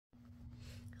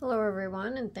Hello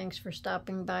everyone, and thanks for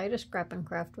stopping by to Scrap and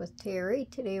Craft with Terry.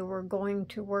 Today we're going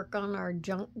to work on our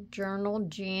junk journal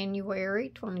January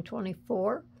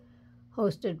 2024,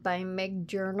 hosted by Meg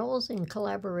Journals in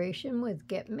collaboration with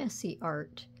Get Messy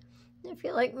Art. If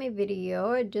you like my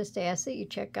video, I just ask that you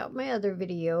check out my other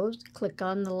videos. Click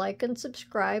on the like and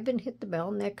subscribe and hit the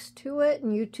bell next to it,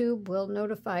 and YouTube will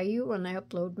notify you when I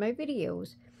upload my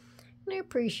videos. And I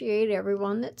appreciate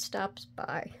everyone that stops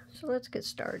by. So let's get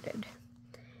started.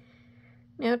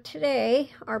 Now today,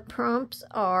 our prompts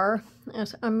are,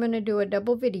 I'm going to do a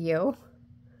double video.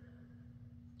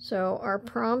 So our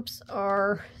prompts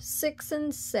are 6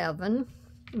 and 7,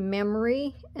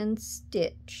 memory and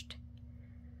stitched.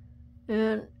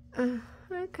 And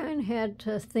I kind of had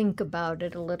to think about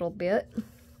it a little bit.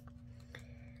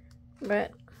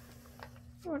 But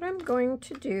what I'm going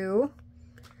to do,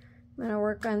 I'm going to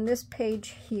work on this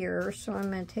page here, so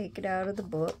I'm going to take it out of the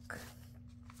book.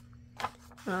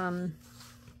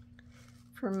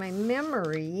 For my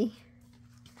memory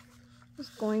is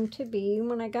going to be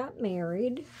when I got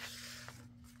married.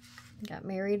 I got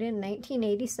married in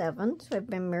 1987, so I've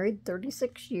been married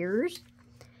 36 years.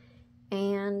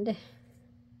 And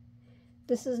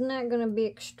this is not going to be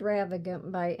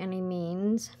extravagant by any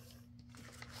means.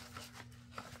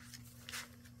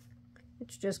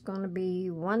 It's just going to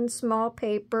be one small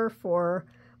paper for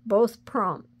both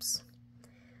prompts.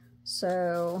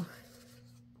 So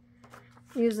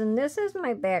using this as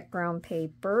my background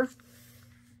paper,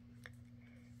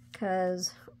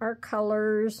 because our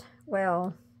colors,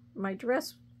 well, my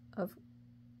dress of,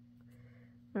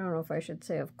 I don't know if I should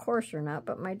say of course or not,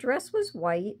 but my dress was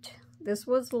white. This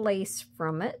was lace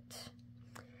from it.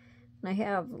 And I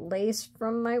have lace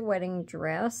from my wedding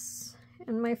dress,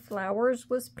 and my flowers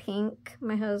was pink.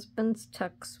 My husband's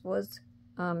tux was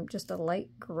just a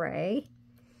light gray.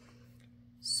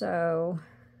 So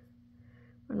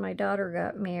when my daughter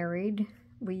got married,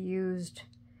 we used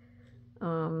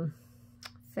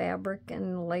fabric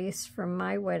and lace from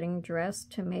my wedding dress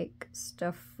to make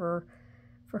stuff for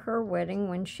her wedding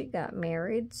when she got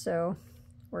married, so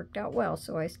worked out well.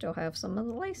 So I still have some of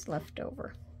the lace left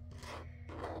over.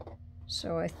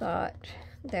 So I thought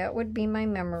that would be my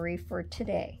memory for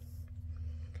today.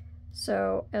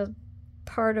 So as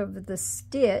part of the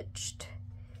stitched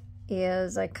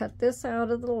is I cut this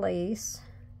out of the lace.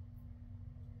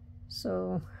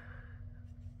 So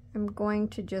I'm going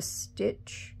to just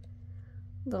stitch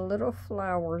the little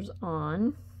flowers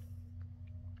on.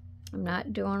 I'm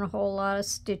not doing a whole lot of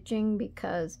stitching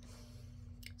because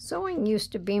sewing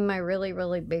used to be my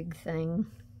really big thing.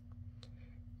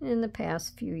 In the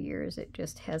past few years it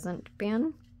just hasn't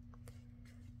been.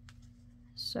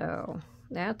 So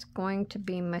that's going to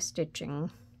be my stitching.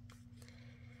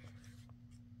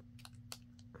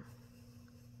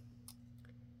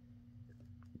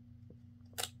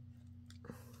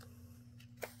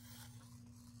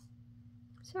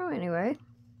 So anyway,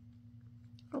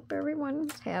 hope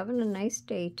everyone's having a nice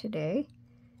day today.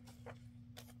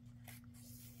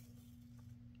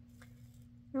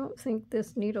 I don't think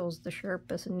this needle's the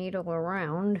sharpest needle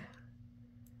around,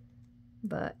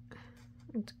 but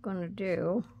it's gonna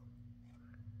do.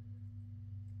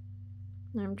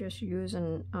 I'm just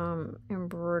using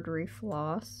embroidery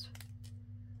floss.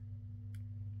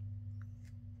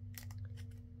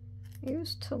 I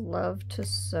used to love to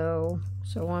sew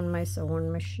on my sewing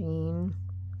machine.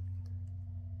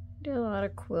 Did a lot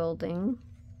of quilting.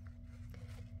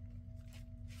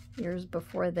 Years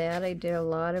before that, I did a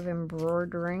lot of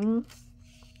embroidering.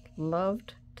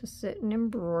 Loved to sit and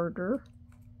embroider.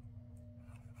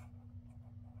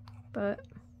 But,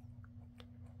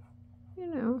 you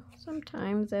know,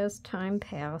 sometimes as time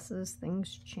passes,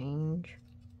 things change.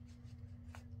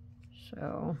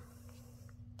 So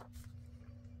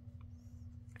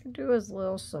I do as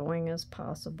little sewing as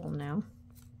possible now.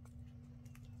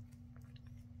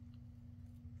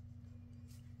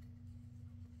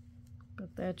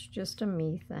 But that's just a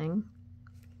me thing.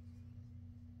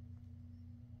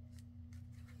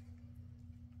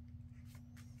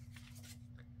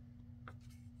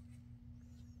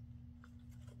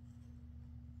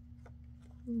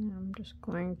 And I'm just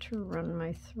going to run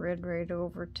my thread right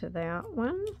over to that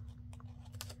one.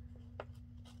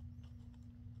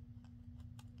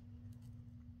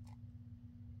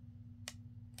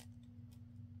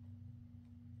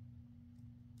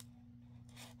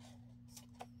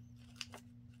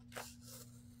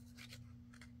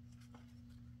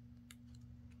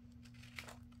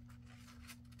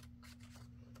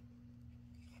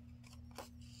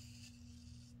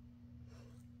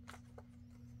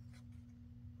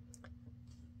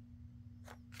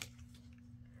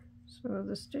 So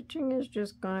the stitching is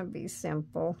just going to be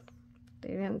simple. They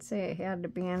didn't say it had to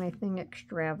be anything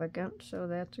extravagant, so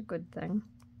that's a good thing.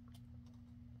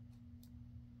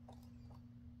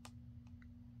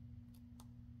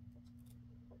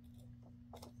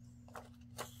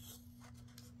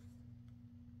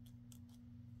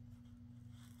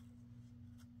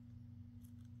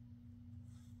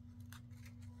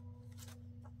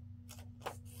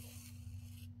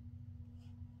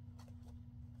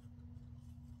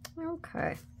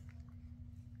 Okay,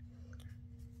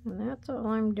 and that's all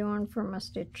I'm doing for my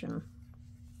stitching.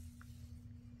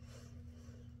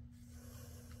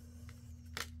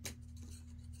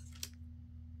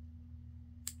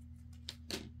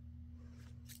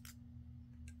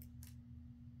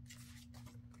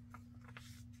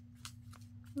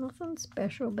 Nothing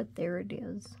special, but there it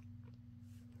is.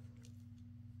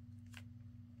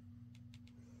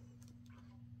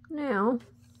 Now,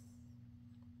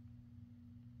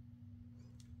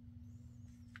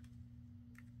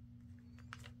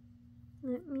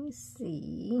 let me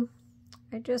see.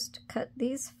 I just cut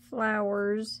these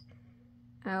flowers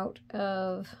out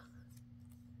of,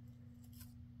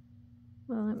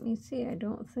 well, let me see. I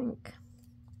don't think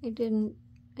I didn't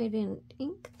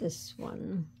ink this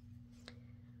one.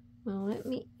 Well, let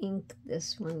me ink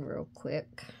this one real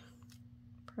quick.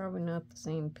 Probably not the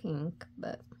same pink,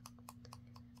 but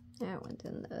that one's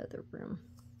in the other room.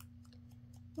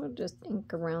 We'll just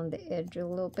ink around the edge a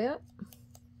little bit.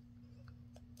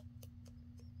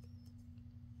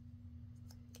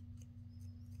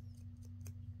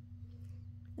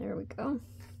 There we go.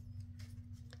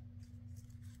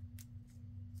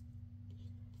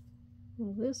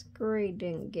 Well, this gray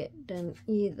didn't get done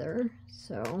either,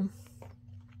 so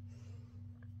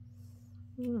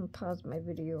I'm going to pause my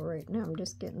video right now. I'm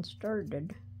just getting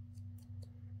started.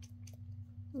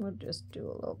 We'll just do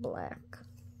a little black.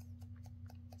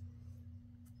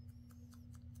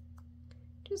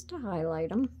 Just to highlight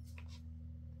them.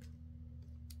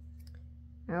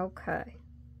 Okay.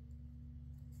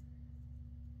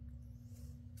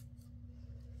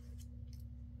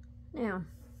 Now,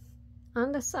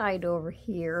 on the side over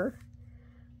here,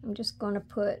 I'm just going to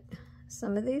put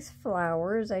some of these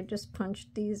flowers. I just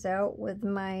punched these out with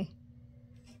my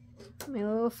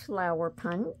little flower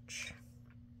punch.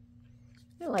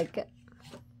 I like it.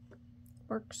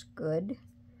 Works good.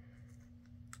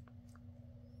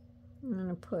 I'm going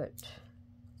to put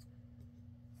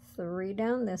 3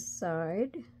 down this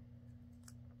side.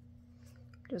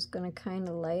 Just going to kind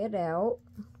of lay it out.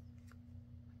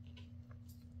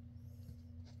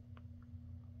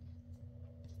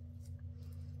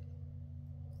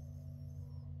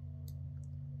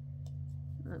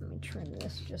 Let me trim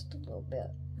this just a little bit.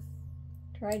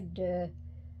 Tried to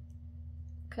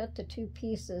cut the 2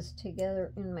 pieces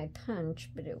together in my punch,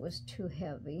 but it was too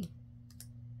heavy.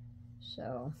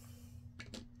 So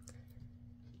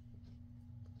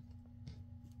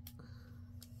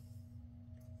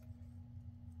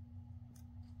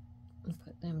I'll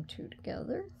put them 2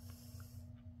 together.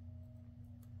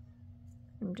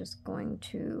 I'm just going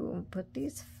to put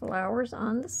these flowers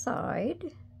on the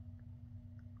side.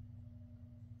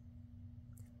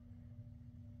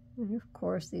 And of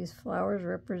course, these flowers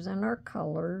represent our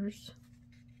colors.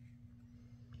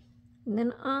 And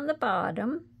then on the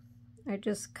bottom, I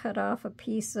just cut off a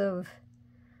piece of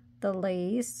the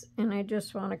lace, and I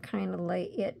just want to kind of lay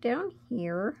it down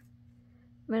here.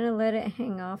 I'm going to let it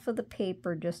hang off of the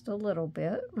paper just a little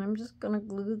bit. I'm just going to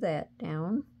glue that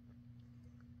down.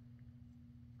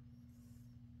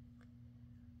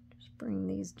 Just bring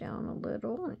these down a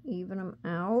little and even them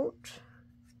out.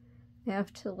 I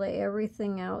have to lay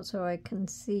everything out so I can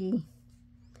see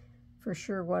for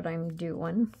sure what I'm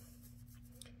doing.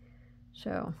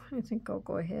 So I think I'll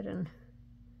go ahead and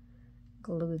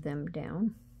glue them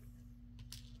down.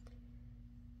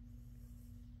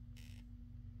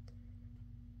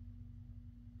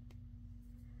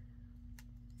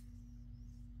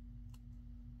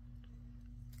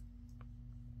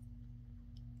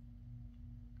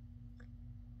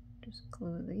 Just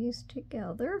glue these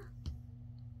together.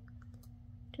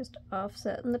 Just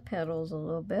offsetting the petals a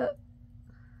little bit.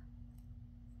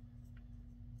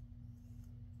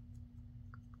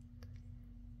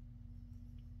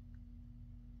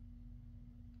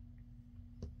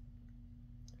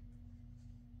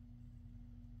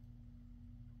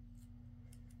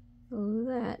 Glue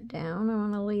that down. I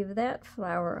want to leave that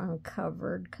flower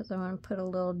uncovered because I want to put a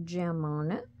little gem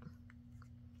on it.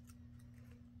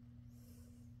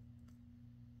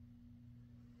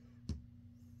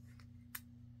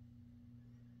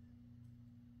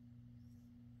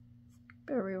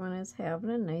 Everyone is having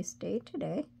a nice day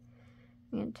today.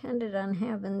 I intended on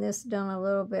having this done a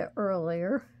little bit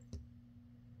earlier.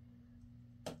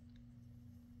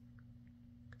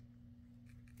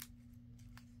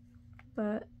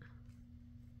 But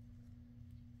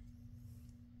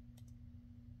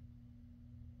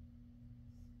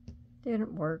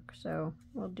didn't work, so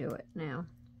we'll do it now.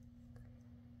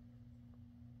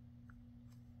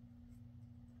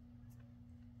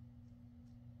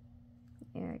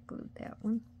 Yeah, I glued that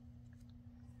one.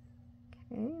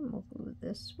 Okay, and we'll glue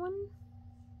this one.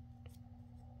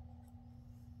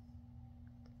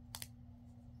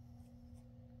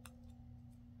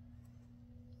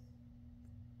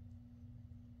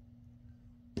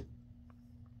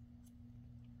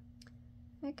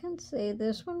 I can say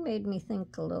this one made me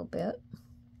think a little bit.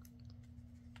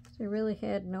 I really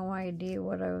had no idea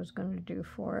what I was going to do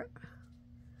for it.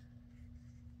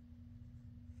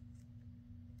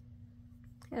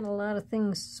 Had a lot of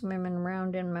things swimming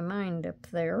around in my mind up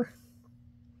there.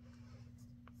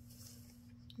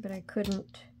 But I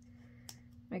couldn't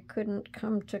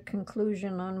come to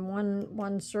conclusion on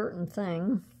one certain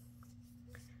thing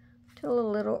till a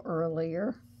little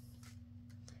earlier.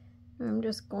 I'm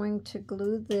just going to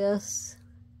glue this.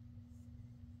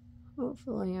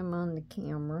 Hopefully I'm on the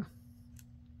camera.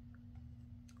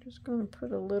 Just going to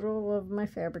put a little of my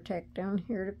Fabri-Tac down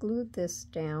here to glue this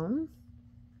down.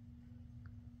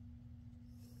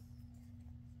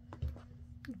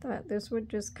 I thought this would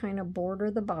just kind of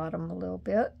border the bottom a little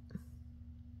bit.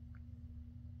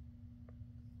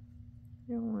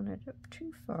 I don't want it up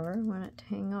too far. I want it to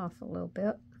hang off a little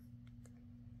bit.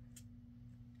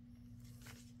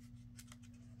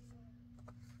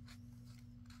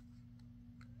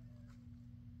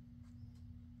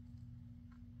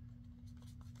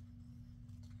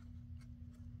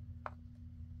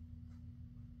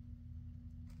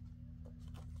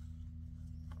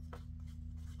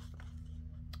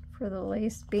 For the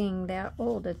lace being that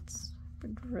old, it's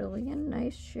really in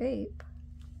nice shape.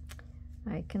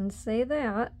 I can say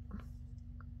that.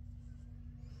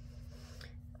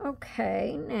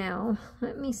 Okay, now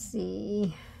let me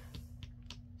see.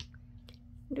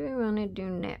 What do I want to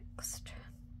do next?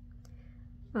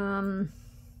 For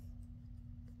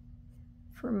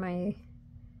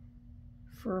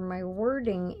my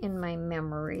wording in my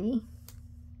memory,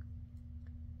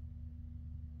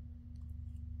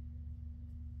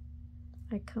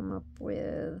 I come up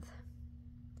with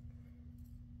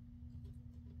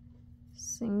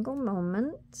single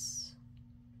moments,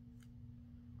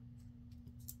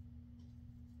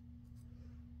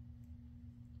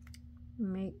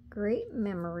 make great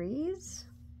memories,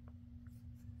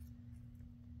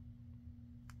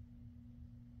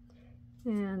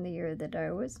 and the year that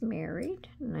I was married,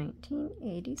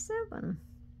 1987.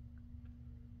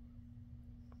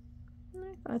 And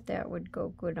I thought that would go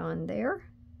good on there.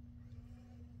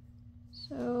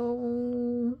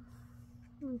 So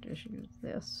I'll just use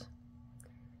this.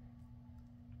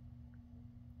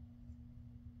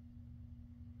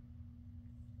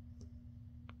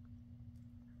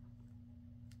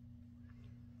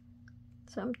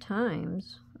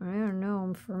 Sometimes, I don't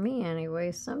know, for me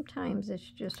anyway, sometimes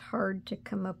it's just hard to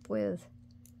come up with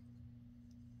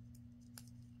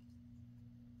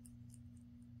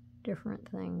different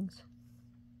things.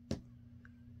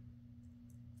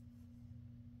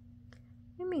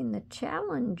 I mean, the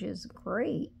challenge is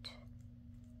great.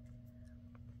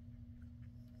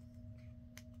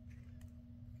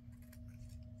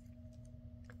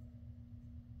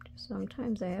 Just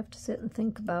sometimes I have to sit and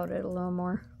think about it a little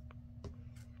more.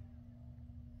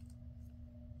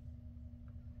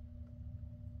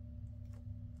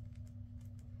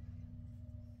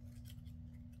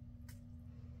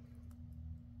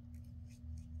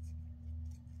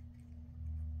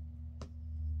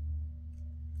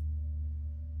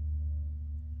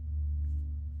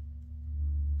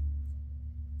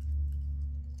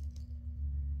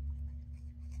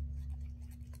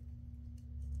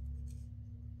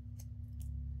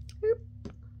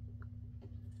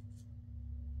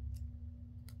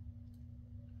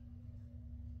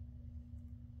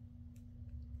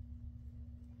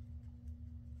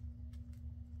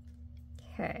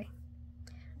 Okay,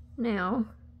 now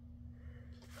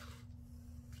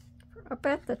up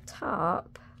at the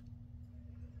top,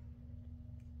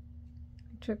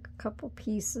 I took a couple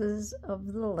pieces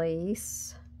of the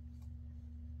lace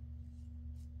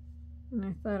and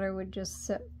I thought I would just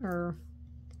set,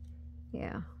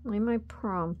 lay my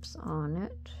prompts on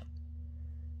it,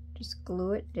 just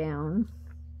glue it down.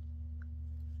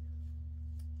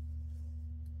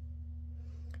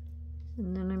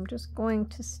 And then I'm just going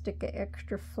to stick an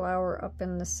extra flower up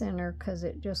in the center because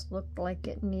it just looked like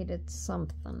it needed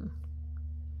something.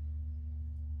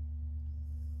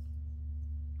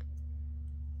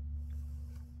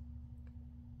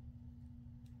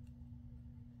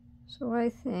 So I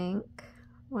think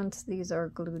once these are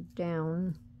glued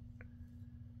down,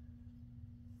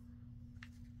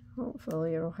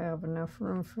 hopefully it'll have enough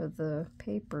room for the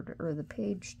paper to, or the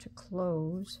page to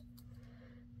close.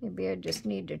 Maybe I just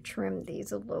need to trim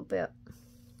these a little bit.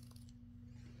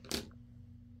 I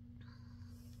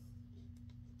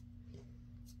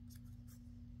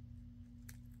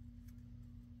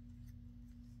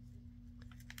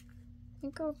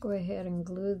think I'll go ahead and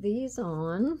glue these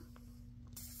on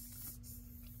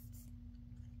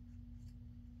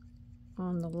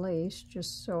the lace,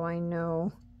 just so I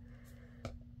know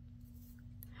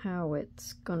how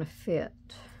it's gonna fit.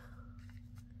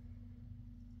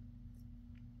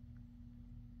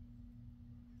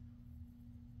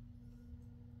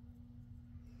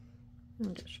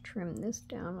 I'll just trim this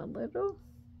down a little.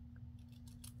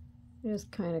 Just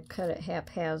kind of cut it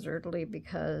haphazardly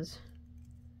because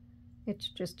it's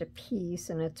just a piece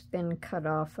and it's been cut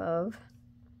off of.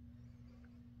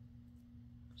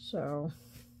 So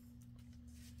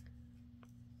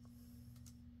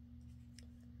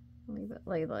leave it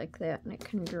lay like that and it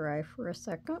can dry for a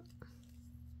second.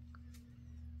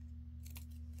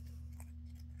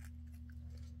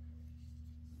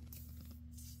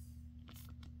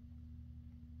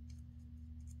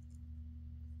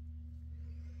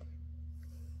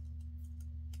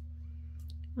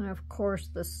 And of course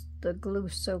the glue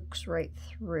soaks right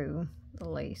through the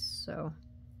lace, so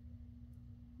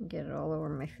get it all over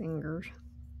my fingers.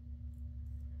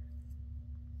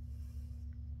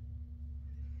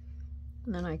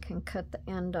 And then I can cut the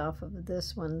end off of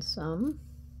this one some.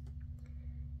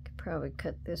 Could probably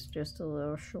cut this just a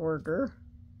little shorter.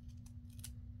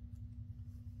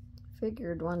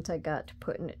 Figured once I got to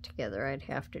putting it together, I'd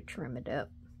have to trim it up.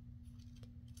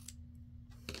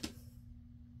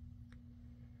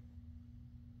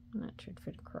 And that should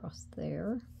fit across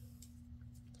there.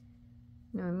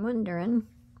 Now I'm wondering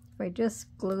if I just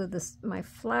glue my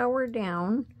flower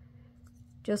down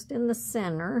just in the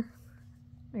center,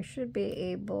 I should be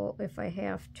able, if I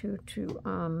have to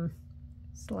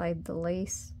slide the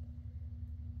lace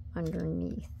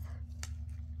underneath.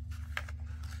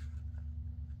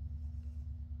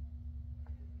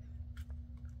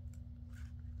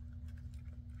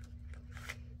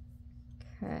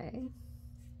 Okay.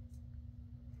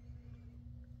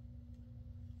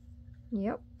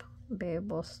 Yep, be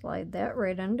able to slide that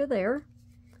right under there.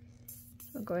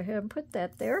 So go ahead and put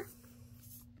that there.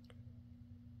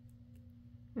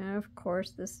 And of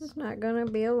course, this is not going to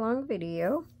be a long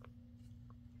video.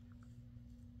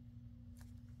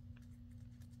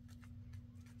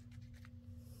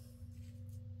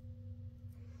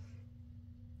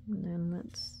 And then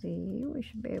let's see, we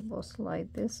should be able to slide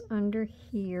this under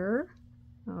here.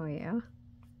 Oh yeah,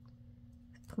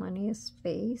 plenty of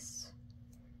space.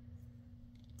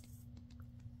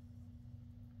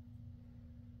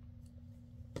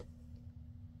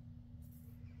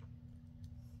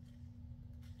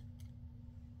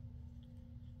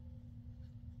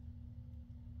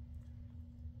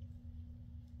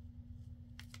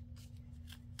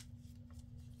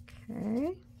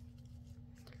 Okay,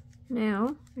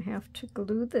 now I have to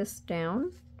glue this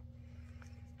down.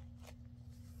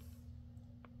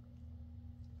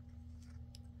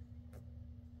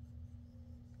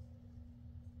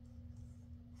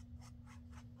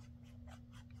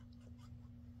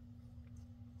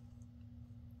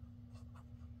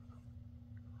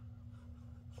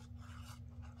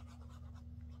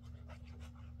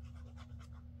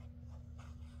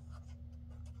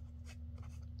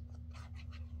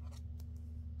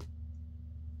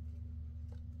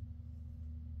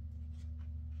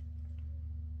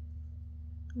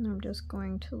 And I'm just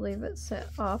going to leave it set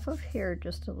off of here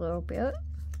just a little bit.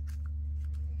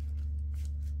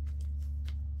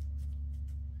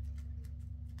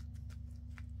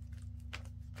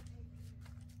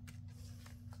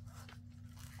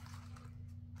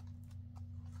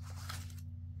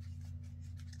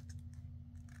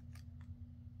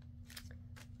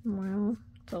 Well,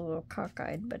 it's a little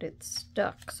cockeyed, but it's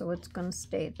stuck, so it's going to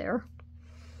stay there.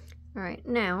 All right,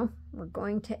 now we're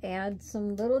going to add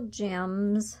some little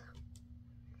gems.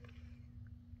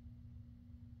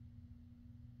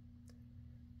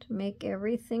 To make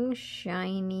everything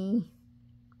shiny.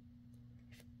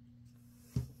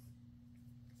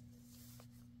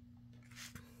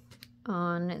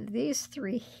 On these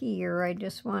three here, I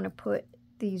just want to put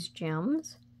these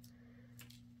gems.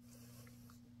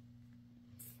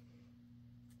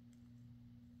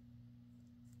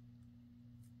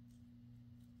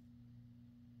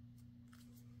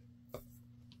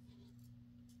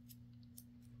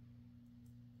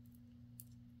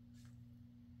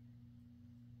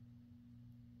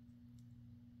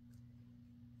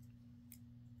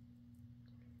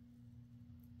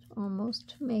 almost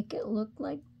to make it look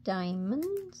like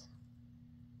diamonds.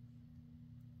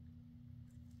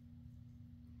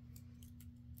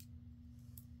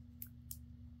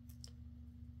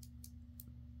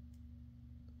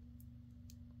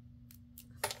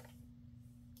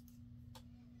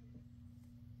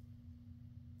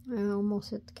 I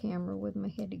almost hit the camera with my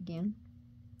head again.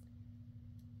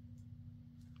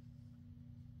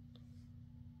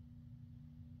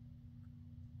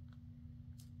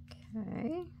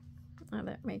 Okay, now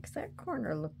that makes that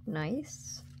corner look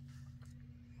nice.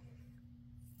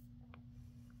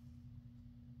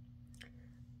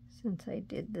 Since I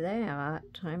did that,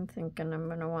 I'm thinking I'm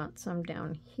going to want some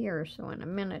down here, so in a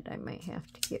minute I might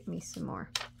have to get me some more.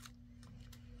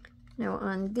 Now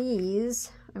on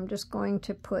these, I'm just going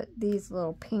to put these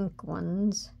little pink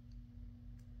ones,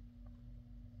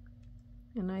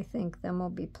 and I think them will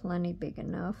be plenty big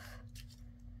enough.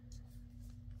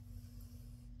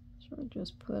 So we'll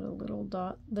just put a little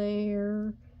dot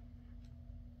there.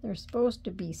 They're supposed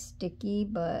to be sticky,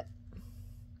 but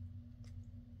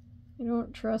I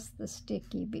don't trust the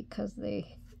sticky because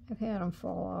I've had them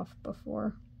fall off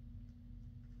before.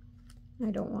 I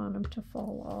don't want them to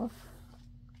fall off.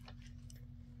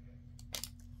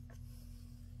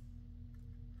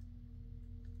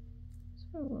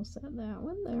 So we'll set that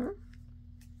one there.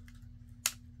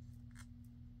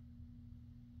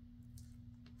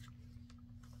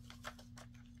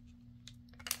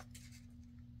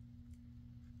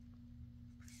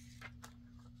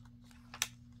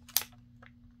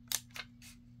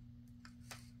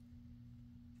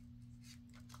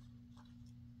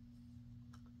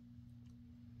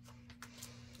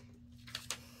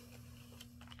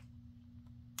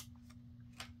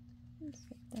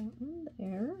 Set that one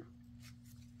there.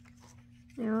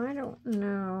 Now I don't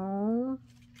know.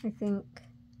 I think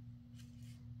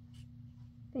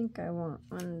I want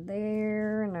one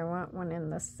there, and I want one in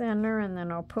the center, and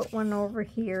then I'll put one over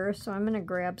here. So I'm going to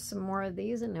grab some more of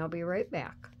these, and I'll be right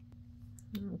back.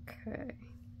 Okay.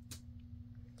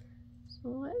 So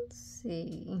let's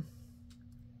see.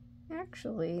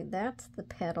 Actually, that's the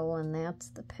petal, and that's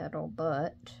the petal,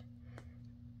 but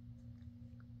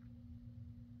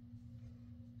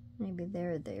maybe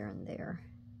they're there and there.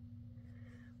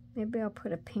 Maybe I'll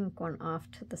put a pink one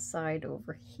off to the side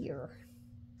over here.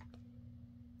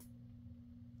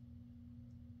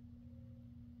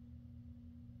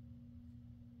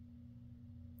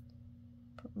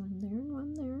 Put one there and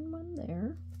one there and one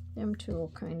there. Them two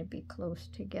will kind of be close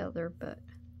together, but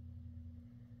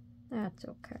that's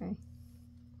okay.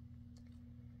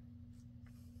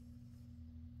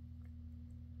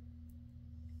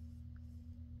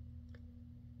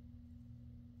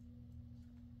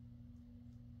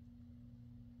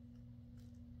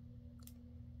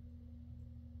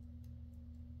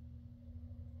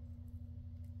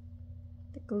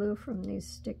 The glue from these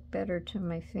stick better to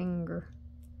my finger.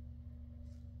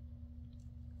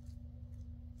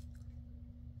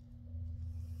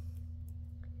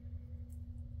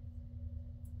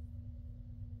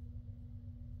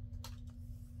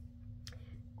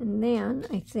 And then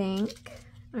I think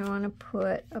I want to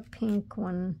put a pink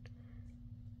one.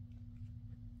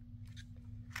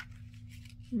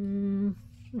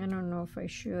 I don't know if I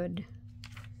should.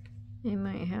 I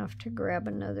might have to grab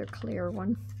another clear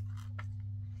one.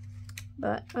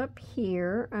 But up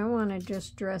here, I want to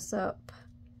just dress up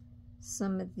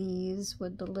some of these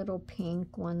with the little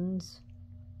pink ones.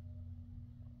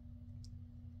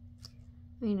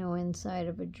 I know inside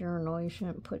of a journal you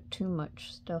shouldn't put too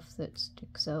much stuff that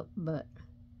sticks up, but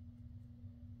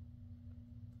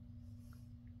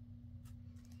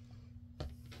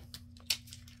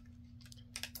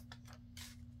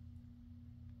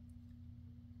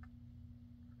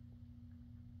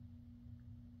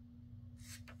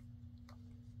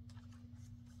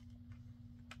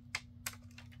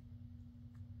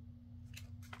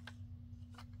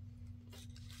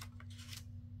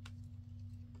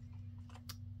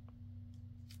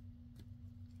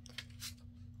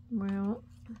well,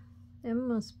 them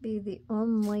must be the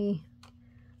only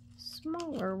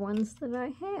smaller ones that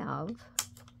I have.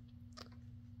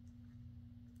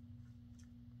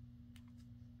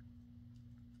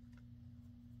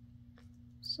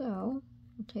 So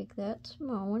I'll take that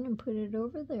small one and put it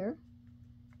over there.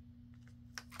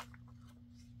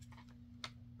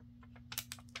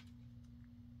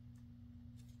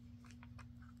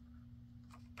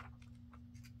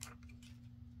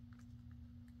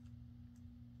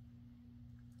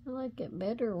 I like it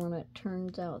better when it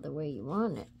turns out the way you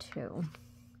want it to.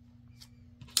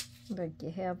 Like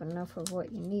you have enough of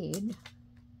what you need.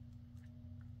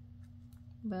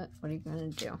 But what are you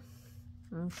going to do?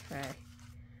 Okay.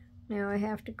 Now I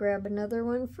have to grab another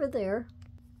one for there.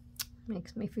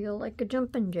 Makes me feel like a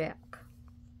jumping jack.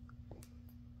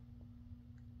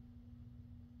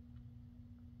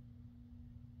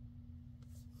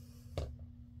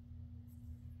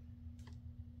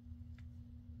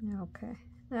 Okay,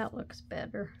 that looks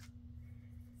better.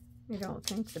 I don't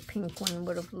think the pink one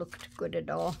would have looked good at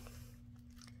all.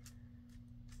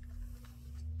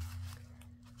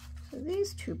 So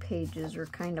these two pages are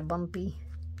kind of bumpy,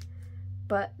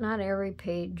 but not every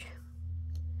page.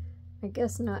 I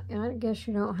guess not. I guess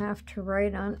you don't have to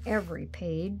write on every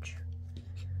page.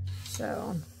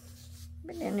 So,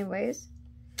 but anyways,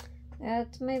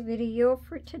 that's my video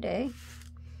for today.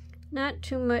 Not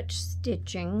too much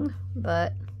stitching,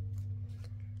 but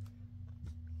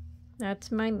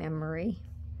that's my memory.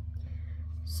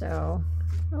 So,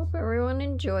 hope everyone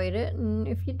enjoyed it, and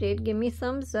if you did, give me a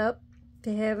thumbs up. If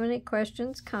you have any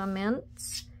questions,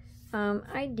 comments,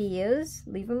 ideas,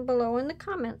 leave them below in the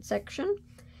comment section.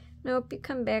 And I hope you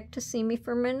come back to see me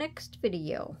for my next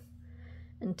video.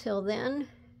 Until then,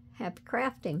 happy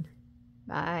crafting.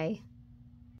 Bye.